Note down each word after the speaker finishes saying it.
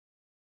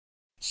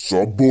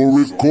Sabao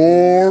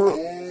Recordz.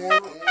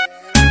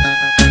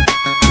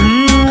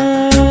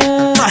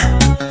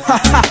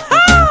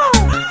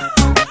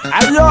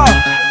 Ayo,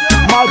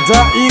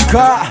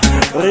 Madaika,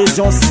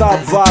 région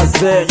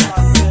Savazé.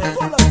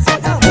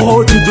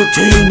 Oh, tu te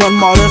tiens en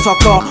maré, ça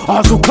quand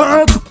à tout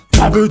crainte.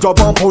 J'avais déjà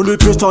bon pour les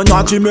pistons,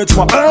 y'a tu mets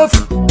moi F.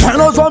 T'es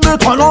nos amis,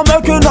 t'es nos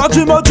mecs, y'a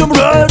tu mets tu me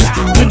restes.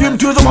 Tu dis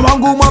m'tues ma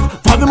mango map,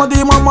 t'as vu ma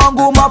dit ma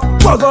mango map.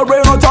 Pas de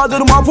rain, on t'a dit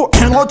de ma fou,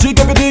 and on chick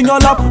everything on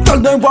up. T'as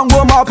le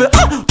pango map,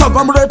 t'as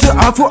comme rete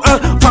à fou,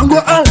 pango,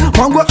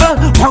 pango,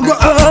 pango,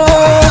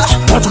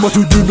 Watch my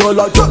to do no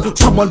like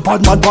someone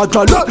bad man bad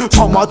girl.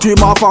 Someone to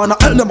my fan,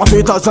 and my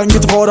feet are sang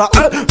it for her.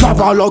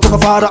 Never look at my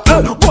father,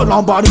 but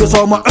I'm bad with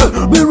someone.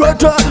 Be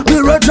ready, be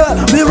ready,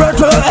 be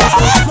ready.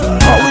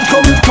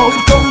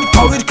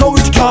 How it go,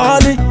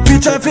 Charlie.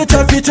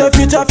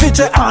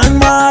 Feature, and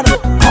man.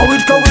 How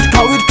it go,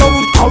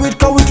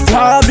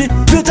 Flabby.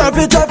 Feature,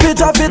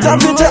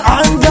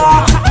 and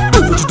yeah.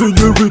 Do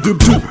you rhythm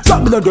too?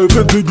 Samina de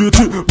fendigi.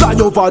 Buy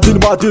your vadin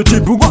baditi.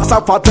 Bunga sa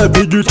fata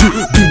vigiti.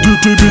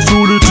 Digiti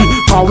bisuliti.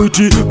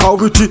 Kawiti,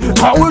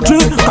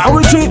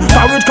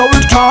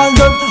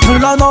 kanzem.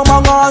 Nila no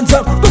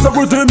manganzem. Dosa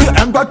kutimi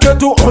emba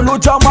ketu olo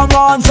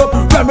jamanganzem.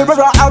 Remi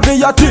bera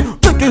aviyati.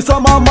 Tiki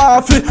sama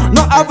mafi.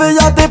 No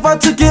aviyati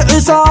fatiki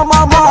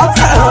isama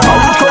mafi.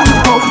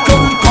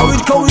 How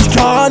it go,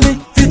 Charlie.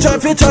 Feature,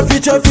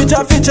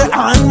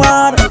 and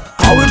man.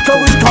 How it go,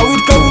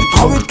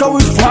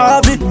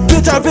 Fabi.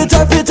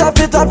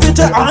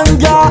 Feature,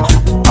 and yeah.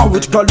 How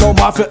it go, no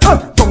mafi.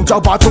 Don't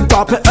jump out on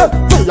top it.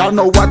 We all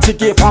know what to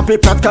give from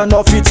people can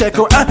of feature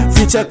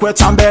kwe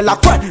chambela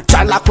kwe.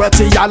 Jala kwe,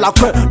 tiyala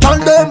kwe. Tell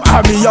them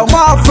I'm your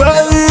mafi.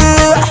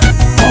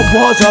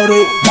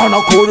 Obozare,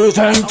 mana kore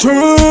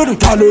sentir.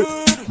 Kale,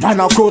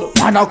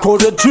 mana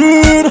kore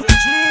tir.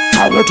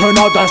 I return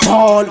out the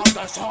soul.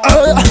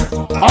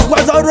 I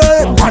was a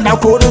rain, and I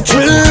couldn't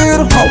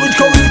chill. How it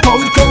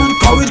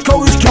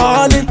go,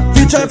 Charlie.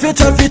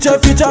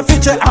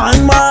 Feature,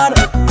 and man.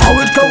 How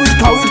it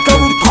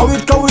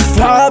go,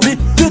 Flabby.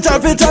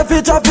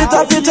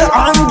 Feature,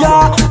 and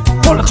yeah.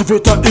 Walla tu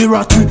fita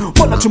irati,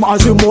 walla tu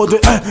maazi mode.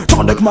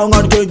 Tandek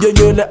mangan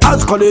gengele,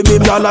 as kole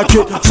mimi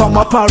alake.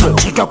 Sama pare,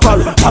 chika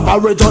pare,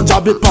 tabare don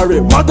jabi pare.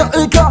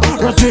 Madaika,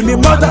 retimi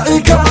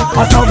Madaika.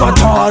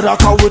 Atavatara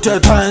kawite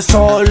ten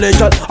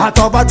solical.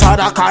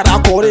 Atavatara kara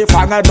kore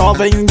fanga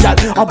novingal.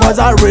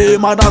 Abazare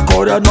mana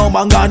kore no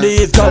mangani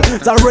iskal.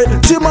 Zare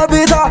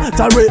timavita.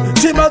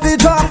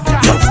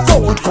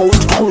 Go it,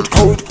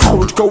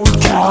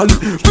 Cali.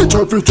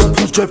 Feature,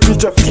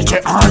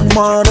 and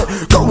man.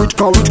 Go it,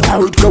 Fabi.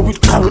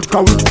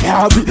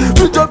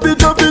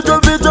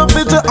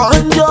 Feature,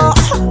 and yeah.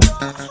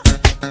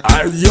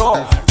 Ayo,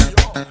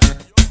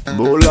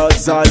 Mola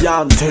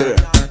Zayante.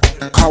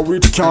 How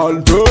it can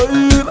be.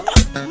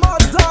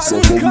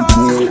 Sabao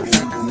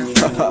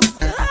Recordz.